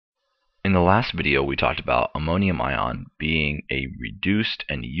In the last video, we talked about ammonium ion being a reduced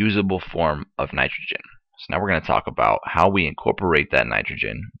and usable form of nitrogen. So now we're going to talk about how we incorporate that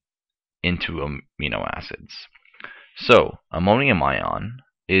nitrogen into amino acids. So ammonium ion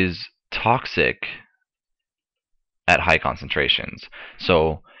is toxic at high concentrations.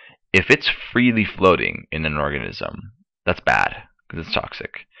 So if it's freely floating in an organism, that's bad because it's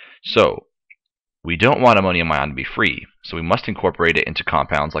toxic. So we don't want ammonium ion to be free, so we must incorporate it into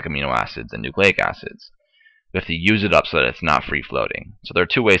compounds like amino acids and nucleic acids. We have to use it up so that it's not free floating. So there are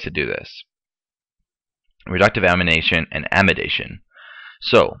two ways to do this: reductive amination and amidation.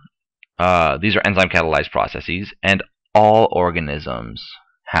 So these are enzyme catalyzed processes, and all organisms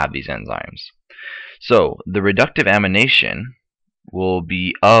have these enzymes. So the reductive amination will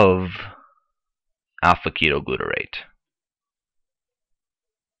be of alpha ketoglutarate.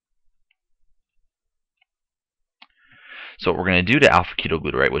 So what we're going to do to alpha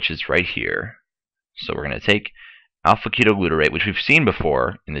ketoglutarate, which is right here, so we're going to take alpha ketoglutarate, which we've seen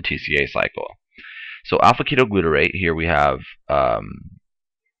before in the TCA cycle. So alpha ketoglutarate, here we have this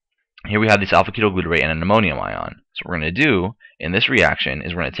alpha ketoglutarate and an ammonium ion. So what we're going to do in this reaction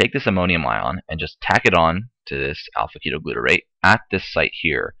is we're going to take this ammonium ion and just tack it on to this alpha ketoglutarate at this site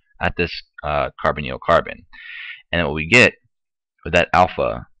here, at this carbonyl carbon. And then what we get with that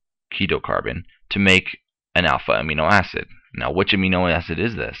alpha ketocarbon to make an alpha amino acid. Now, which amino acid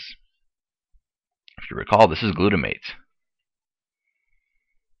is this? If you recall, this is glutamate,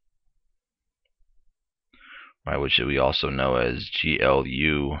 right, which we also know as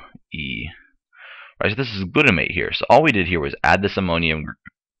GLUE. Right, so this is glutamate here. So all we did here was add this ammonium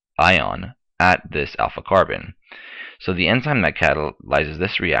ion at this alpha carbon. So the enzyme that catalyzes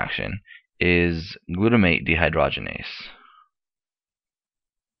this reaction is glutamate dehydrogenase.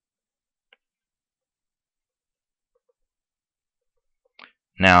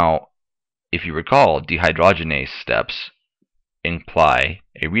 Now, if you recall, dehydrogenase steps imply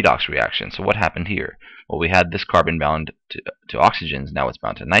a redox reaction. So what happened here? Well, we had this carbon bound to oxygens, now it's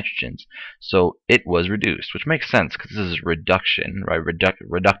bound to nitrogens. So it was reduced, which makes sense because this is reduction, right?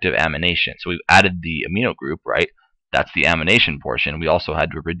 Reductive amination. So we've added the amino group, right? That's the amination portion. We also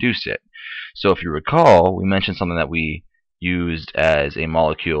had to reduce it. So if you recall, we mentioned something that we used as a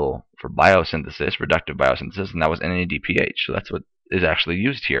molecule for biosynthesis, reductive biosynthesis, and that was NADPH. So that's what is actually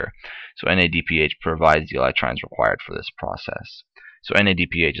used here. So NADPH provides the electrons required for this process. So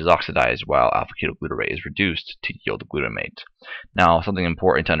NADPH is oxidized while alpha ketoglutarate is reduced to yield glutamate. Now, something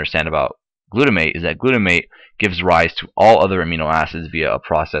important to understand about glutamate is that glutamate gives rise to all other amino acids via a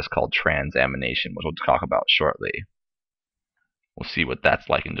process called transamination, which we'll talk about shortly. We'll see what that's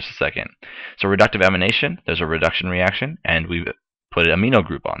like in just a second. So reductive amination, there's a reduction reaction, and we've put an amino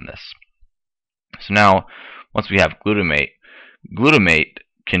group on this. So now, once we have glutamate, glutamate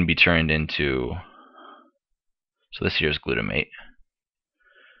can be turned into, so this here is glutamate.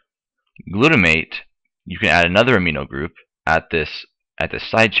 Glutamate, you can add another amino group at this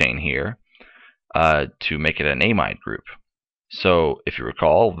side chain here to make it an amide group. So if you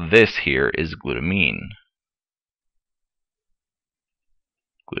recall, this here is glutamine.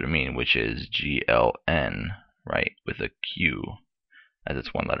 Glutamine, which is GLN, right, with a Q as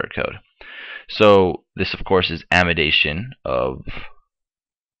its one-letter code. So this, of course, is amidation of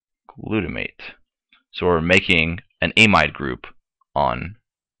glutamate. So we're making an amide group on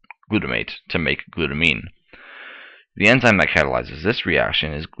glutamate to make glutamine. The enzyme that catalyzes this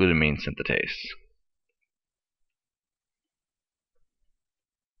reaction is glutamine synthetase.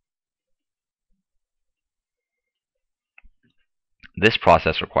 This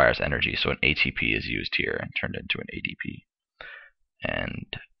process requires energy, so an ATP is used here and turned into an ADP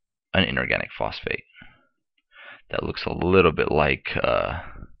and an inorganic phosphate. That looks a little bit like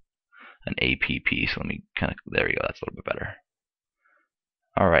an APP, so let me kind of, there we go, that's a little bit better.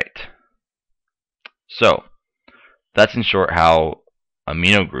 Alright, so that's in short how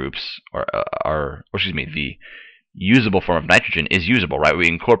amino groups, the usable form of nitrogen is usable, right? We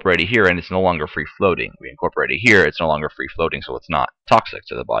incorporate it here and it's no longer free floating. We incorporate it here, it's no longer free floating, so it's not toxic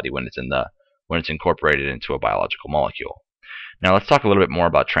to the body when it's incorporated into a biological molecule. Now let's talk a little bit more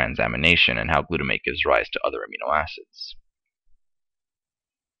about transamination and how glutamate gives rise to other amino acids.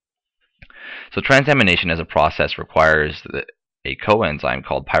 So transamination as a process requires a coenzyme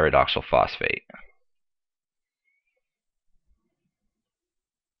called pyridoxal phosphate.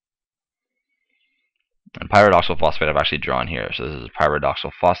 And pyridoxal phosphate I've actually drawn here. So this is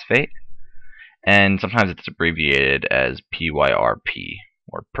pyridoxal phosphate, and sometimes it's abbreviated as PYRP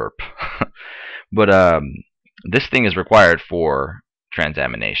or PERP. But this thing is required for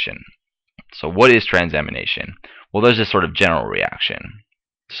transamination. So what is transamination? Well, there's this sort of general reaction.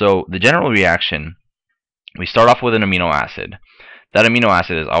 So the general reaction, we start off with an amino acid. That amino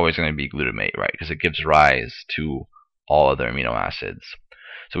acid is always going to be glutamate, right? Because it gives rise to all other amino acids.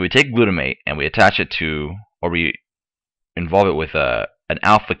 So we take glutamate and we attach it to, or we involve it with an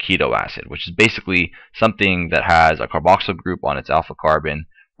alpha keto acid, which is basically something that has a carboxyl group on its alpha carbon,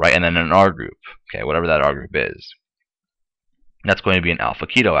 right? And then an R group, okay, whatever that R group is. That's going to be an alpha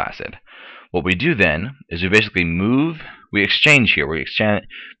keto acid. What we do then is we basically exchange here. We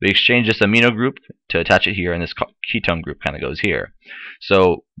exchange this amino group to attach it here, and this ketone group kind of goes here.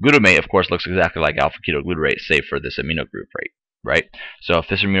 So glutamate, of course, looks exactly like alpha ketoglutarate, save for this amino group, right? So if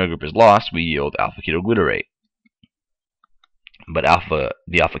this amino group is lost, we yield alpha ketoglutarate. But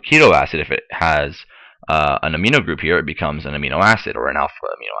the alpha keto acid, if it has an amino group here, it becomes an amino acid, or an alpha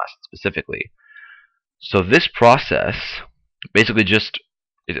amino acid specifically. So this process basically just,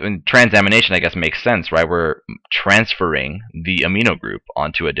 in transamination, I guess, makes sense, right? We're transferring the amino group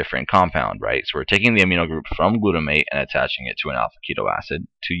onto a different compound, right? So we're taking the amino group from glutamate and attaching it to an alpha keto acid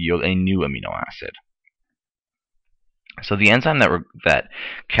to yield a new amino acid. So the enzyme that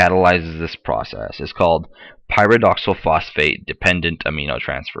catalyzes this process is called pyridoxal phosphate dependent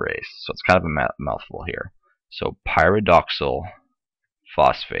aminotransferase. So it's kind of a mouthful here. So pyridoxal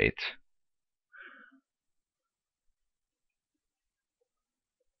phosphate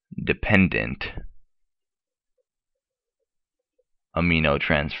dependent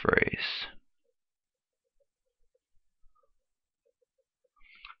aminotransferase.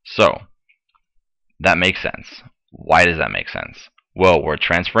 So that makes sense. Why does that make sense? Well, we're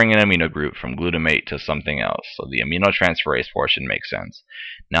transferring an amino group from glutamate to something else, so the aminotransferase portion makes sense.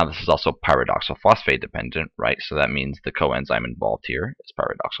 Now this is also pyridoxal phosphate dependent, right? So that means the coenzyme involved here is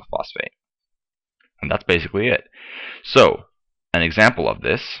pyridoxal phosphate. And that's basically it. So an example of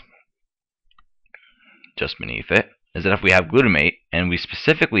this, just beneath it, is that if we have glutamate and we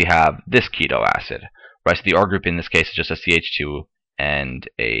specifically have this keto acid, right? So the R group in this case is just a CH2 and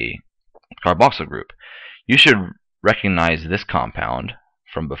a carboxyl group. You should recognize this compound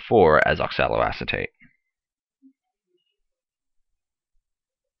from before as oxaloacetate.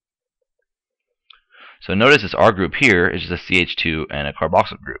 So notice this R group here is just a CH2 and a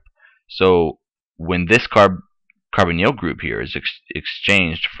carboxyl group. So when this carbonyl group here is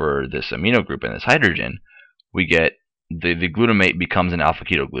exchanged for this amino group and this hydrogen, we get the glutamate becomes an alpha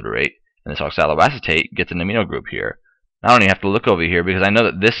ketoglutarate, and this oxaloacetate gets an amino group here. Now I don't even have to look over here because I know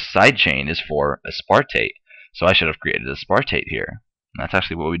that this side chain is for aspartate. So I should have created aspartate here. And that's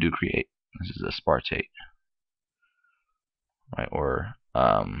actually what we do create. This is aspartate, right? Or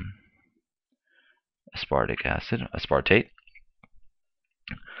aspartic acid, aspartate.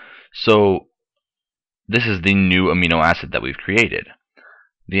 So this is the new amino acid that we've created.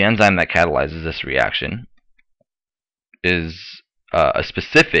 The enzyme that catalyzes this reaction is a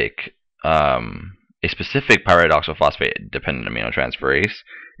specific pyridoxal phosphate dependent aminotransferase.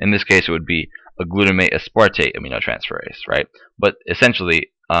 In this case, it would be a glutamate aspartate aminotransferase, right? But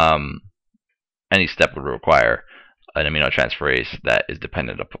essentially, any step would require an aminotransferase that is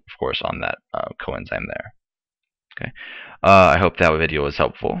dependent, of course, on that coenzyme there. Okay. I hope that video was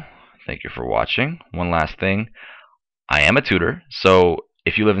helpful. Thank you for watching. One last thing, I am a tutor, so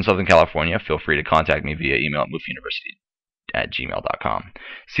if you live in Southern California, feel free to contact me via email at moofuniversity@gmail.com.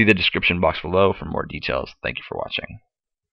 See the description box below for more details. Thank you for watching.